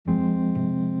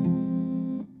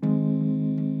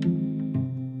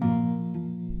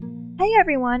Hey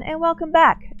everyone, and welcome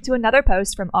back to another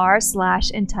post from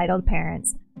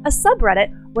r/EntitledParents, a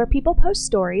subreddit where people post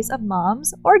stories of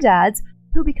moms or dads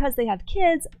who, because they have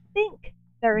kids, think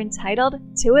they're entitled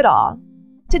to it all.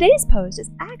 Today's post is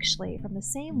actually from the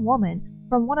same woman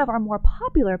from one of our more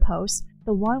popular posts,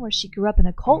 the one where she grew up in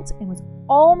a cult and was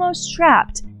almost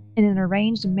trapped in an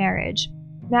arranged marriage.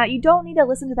 Now, you don't need to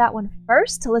listen to that one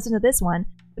first to listen to this one,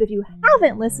 but if you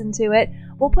haven't listened to it,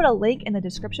 we'll put a link in the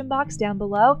description box down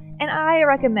below, and I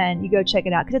recommend you go check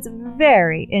it out because it's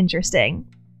very interesting.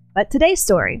 But today's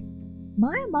story: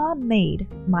 my mom made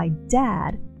my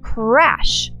dad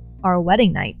crash our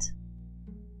wedding night.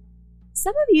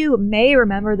 Some of you may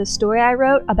remember the story I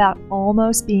wrote about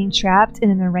almost being trapped in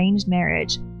an arranged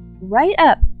marriage, right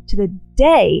up to the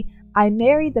day I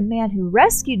married the man who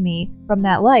rescued me from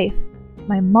that life.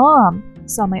 My mom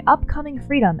saw my upcoming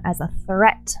freedom as a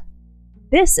threat.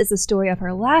 This is the story of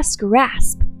her last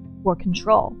grasp for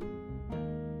control.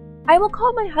 I will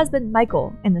call my husband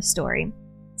Michael in the story,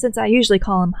 since I usually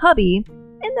call him hubby,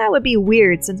 and that would be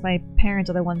weird since my parents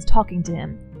are the ones talking to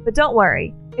him. But don't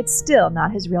worry, it's still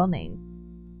not his real name.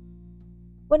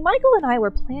 When Michael and I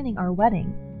were planning our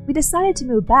wedding, we decided to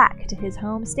move back to his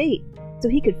home state so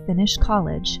he could finish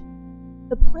college.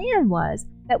 The plan was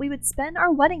that we would spend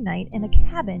our wedding night in a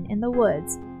cabin in the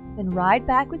woods, then ride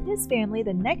back with his family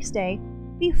the next day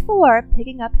before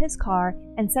picking up his car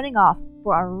and setting off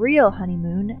for our real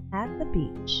honeymoon at the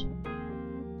beach.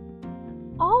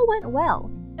 All went well,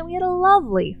 and we had a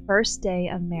lovely first day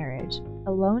of marriage,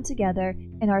 alone together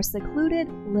in our secluded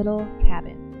little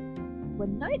cabin.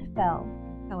 When night fell,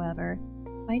 however,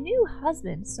 my new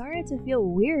husband started to feel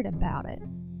weird about it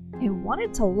and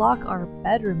wanted to lock our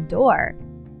bedroom door,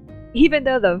 even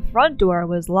though the front door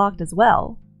was locked as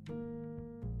well.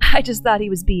 I just thought he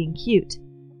was being cute,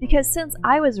 because since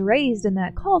I was raised in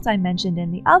that cult I mentioned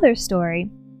in the other story,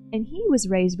 and he was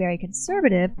raised very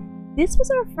conservative, this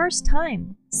was our first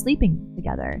time sleeping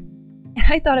together, and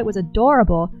I thought it was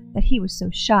adorable that he was so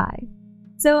shy.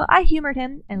 So I humored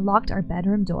him and locked our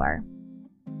bedroom door.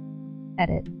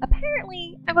 Edit.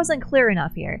 Apparently, I wasn't clear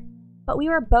enough here, but we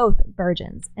were both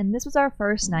virgins, and this was our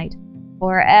first night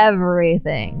for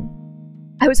everything.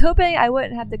 I was hoping I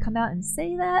wouldn't have to come out and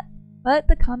say that, but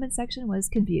the comment section was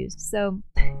confused, so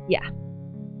yeah.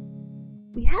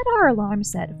 We had our alarm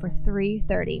set for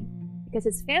 3:30 because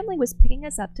his family was picking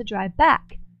us up to drive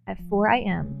back at 4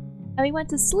 a.m., and we went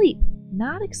to sleep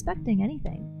not expecting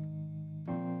anything.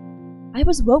 I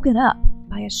was woken up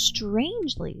by a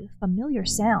strangely familiar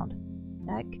sound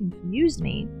that confused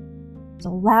me. It was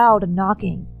a loud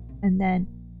knocking, and then,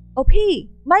 "OP,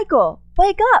 Michael,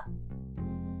 wake up!"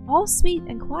 All sweet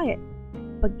and quiet,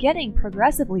 but getting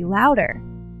progressively louder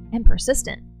and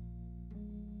persistent.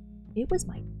 It was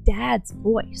my dad's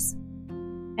voice,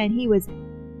 and he was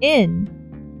in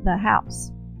the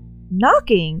house,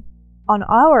 knocking on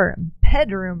our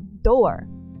bedroom door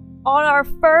on our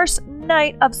first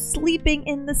night of sleeping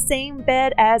in the same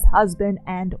bed as husband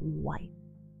and wife.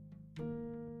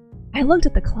 I looked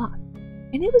at the clock,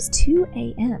 and it was 2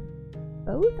 a.m.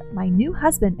 Both my new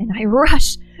husband and I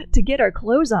rushed to get our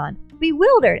clothes on,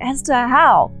 bewildered as to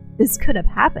how this could have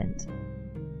happened.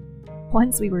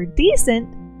 Once we were decent,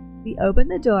 we opened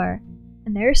the door,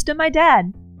 and there stood my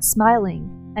dad, smiling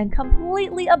and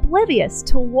completely oblivious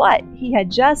to what he had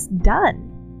just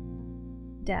done.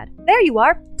 Dad: "There you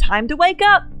are! Time to wake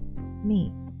up!"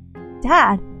 Me: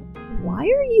 "Dad, why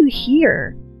are you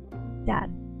here?"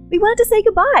 Dad: "We wanted to say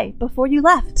goodbye before you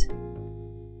left."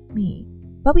 Me: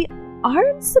 "But we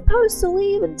aren't supposed to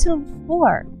leave until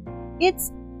 4.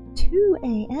 It's 2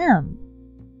 a.m.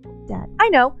 Dad: "I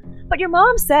know, but your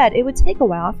mom said it would take a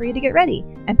while for you to get ready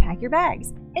and pack your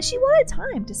bags, and she wanted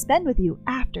time to spend with you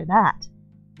after that."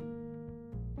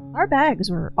 Our bags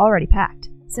were already packed,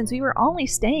 since we were only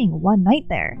staying one night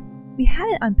there. We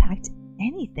hadn't unpacked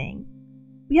anything.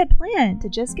 We had planned to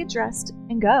just get dressed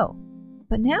and go,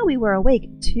 but now we were awake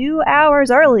 2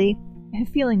 hours early and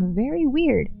feeling very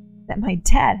weird that my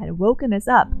dad had woken us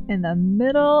up in the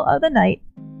middle of the night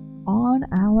on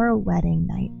our wedding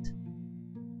night.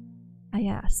 I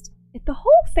asked, "If the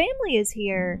whole family is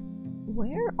here,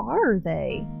 where are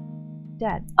they?"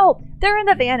 Dad: "Oh, they're in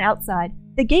the van outside.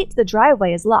 The gate to the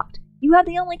driveway is locked. You have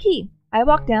the only key. I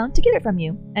walked down to get it from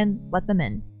you and let them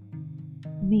in."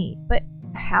 Me: "But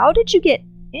how did you get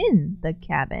in the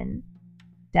cabin?"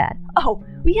 Dad: "Oh,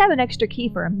 we have an extra key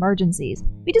for emergencies.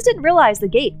 We just didn't realize the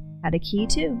gate had a key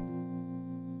too."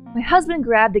 My husband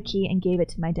grabbed the key and gave it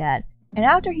to my dad, and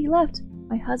after he left,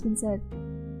 my husband said,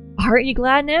 "Aren't you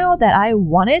glad now that I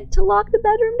wanted to lock the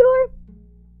bedroom door?"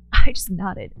 I just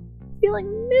nodded,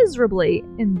 feeling miserably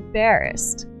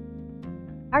embarrassed.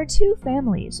 Our two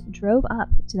families drove up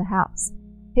to the house.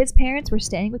 His parents were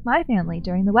staying with my family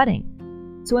during the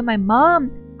wedding. So when my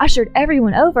mom ushered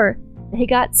everyone over, they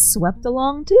got swept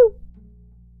along too.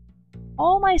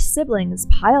 All my siblings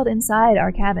piled inside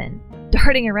our cabin,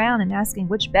 darting around and asking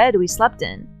which bed we slept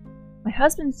in. My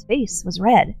husband's face was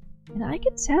red, and I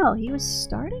could tell he was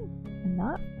starting to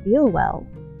not feel well.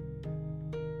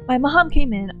 My mom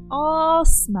came in all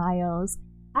smiles,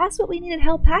 asked what we needed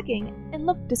help packing, and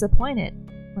looked disappointed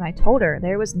when I told her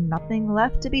there was nothing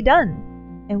left to be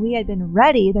done, and we had been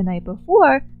ready the night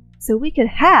before so we could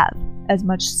have as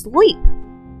much sleep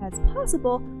as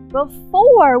possible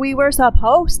before we were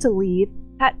supposed to leave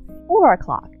at 4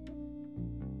 o'clock.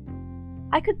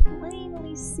 I could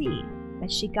plainly see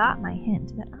that she got my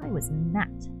hint that I was not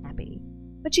happy,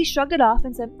 but she shrugged it off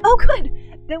and said, "Oh good,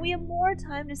 then we have more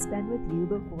time to spend with you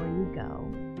before you go."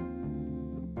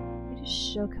 I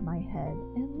just shook my head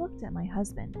and looked at my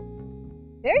husband,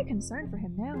 very concerned for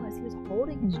him now as he was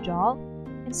holding his jaw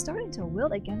and starting to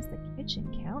wilt against the kitchen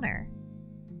counter.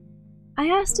 I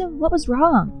asked him what was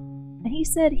wrong, and he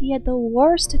said he had the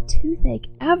worst toothache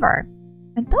ever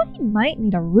and thought he might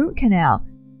need a root canal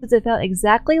since it felt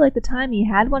exactly like the time he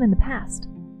had one in the past.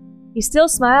 He still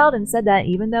smiled and said that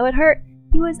even though it hurt,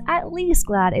 he was at least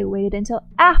glad it waited until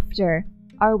after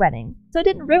our wedding so it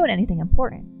didn't ruin anything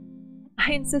important.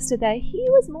 I insisted that he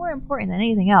was more important than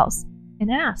anything else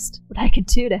and asked what I could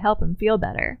do to help him feel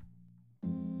better.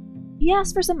 He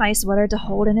asked for some ice water to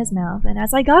hold in his mouth, and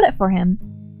as I got it for him,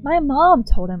 my mom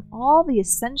told him all the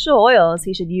essential oils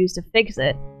he should use to fix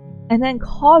it, and then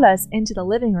called us into the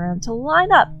living room to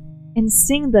line up and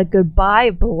sing the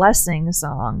goodbye blessing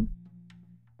song.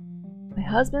 My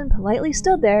husband politely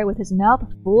stood there with his mouth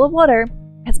full of water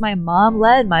as my mom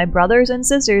led my brothers and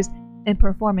sisters in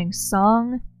performing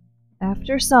song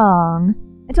after song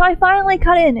until I finally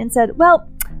cut in and said, "Well,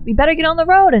 we better get on the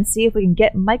road and see if we can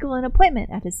get Michael an appointment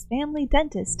at his family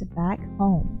dentist back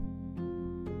home."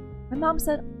 My mom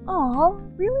said, "Aw,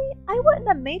 really? I wouldn't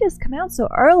have made us come out so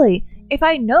early if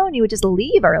I'd known you would just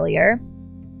leave earlier."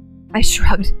 I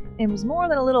shrugged and was more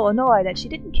than a little annoyed that she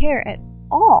didn't care at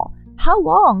all how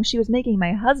long she was making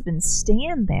my husband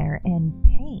stand there in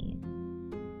pain.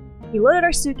 He loaded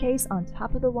our suitcase on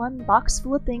top of the one box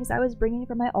full of things I was bringing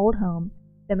from my old home.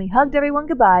 Then we hugged everyone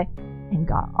goodbye and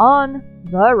got on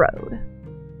the road.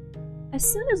 As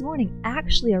soon as morning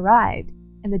actually arrived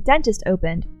and the dentist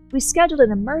opened, we scheduled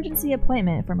an emergency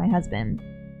appointment for my husband.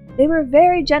 They were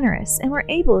very generous and were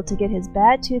able to get his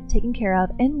bad tooth taken care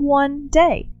of in one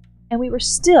day, and we were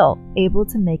still able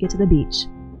to make it to the beach.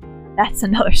 That's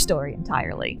another story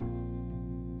entirely.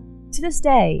 To this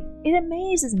day, it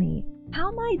amazes me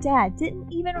how my dad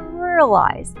didn't even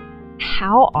realize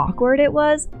how awkward it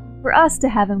was for us to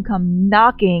have him come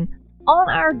knocking on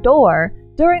our door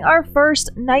during our first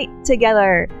night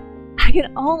together. I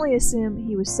can only assume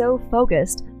he was so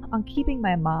focused on keeping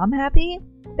my mom happy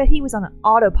that he was on an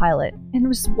autopilot and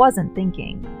just wasn't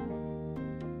thinking.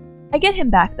 I get him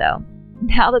back though,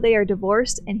 now that they are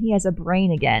divorced and he has a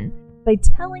brain again, by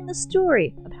telling the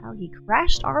story of how he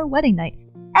crashed our wedding night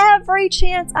every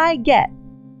chance I get,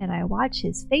 and I watch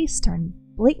his face turn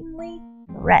blatantly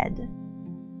red.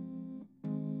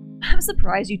 I'm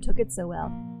surprised you took it so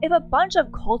well. If a bunch of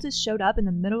cultists showed up in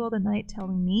the middle of the night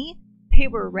telling me they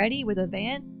were ready with a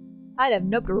van, I'd have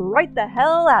noped right the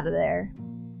hell out of there.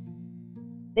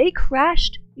 They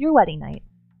crashed your wedding night,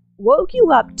 woke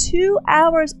you up 2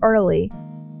 hours early,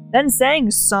 then sang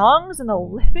songs in the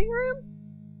living room?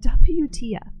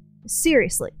 WTF.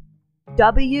 Seriously.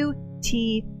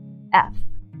 WTF.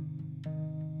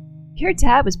 Your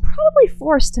dad was probably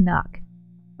forced to knock.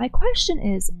 My question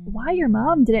is why your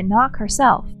mom didn't knock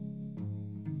herself.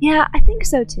 Yeah, I think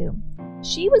so too.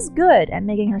 She was good at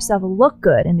making herself look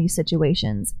good in these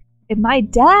situations. If my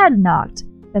dad knocked,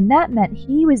 then that meant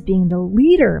he was being the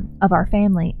leader of our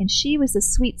family and she was the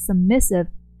sweet, submissive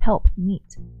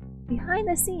helpmeet. Behind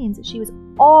the scenes, she was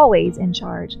always in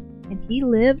charge, and he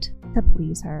lived to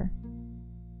please her.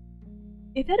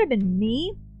 If it had been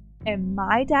me, and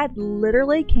my dad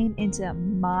literally came into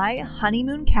my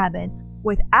honeymoon cabin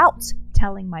without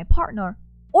telling my partner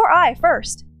or I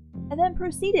first, and then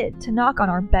proceeded to knock on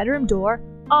our bedroom door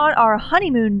on our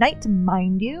honeymoon night,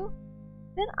 mind you,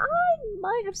 then I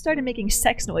might have started making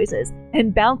sex noises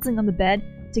and bouncing on the bed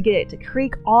to get it to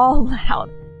creak all loud,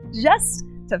 just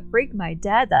to freak my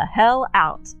dad the hell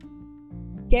out.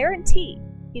 Guarantee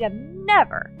he'd have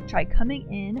never tried coming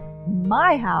in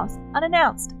my house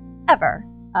unannounced ever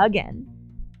again.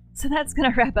 So that's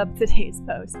gonna wrap up today's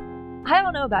post. I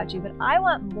don't know about you, but I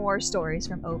want more stories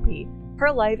from OP.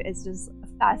 Her life is just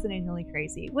fascinatingly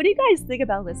crazy. What do you guys think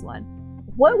about this one?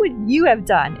 What would you have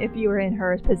done if you were in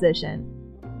her position?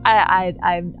 I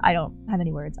don't have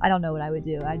any words. I don't know what I would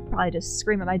do. I'd probably just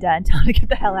scream at my dad and tell him to get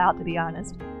the hell out, to be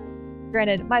honest.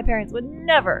 Granted, my parents would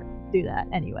never do that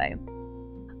anyway.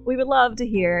 We would love to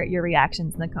hear your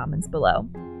reactions in the comments below.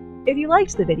 If you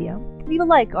liked the video, leave a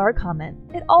like or a comment.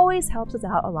 It always helps us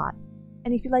out a lot.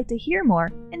 And if you'd like to hear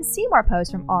more and see more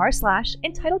posts from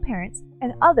r/EntitledParents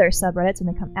and other subreddits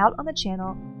when they come out on the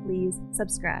channel, please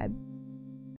subscribe.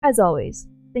 As always,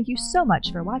 thank you so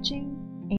much for watching.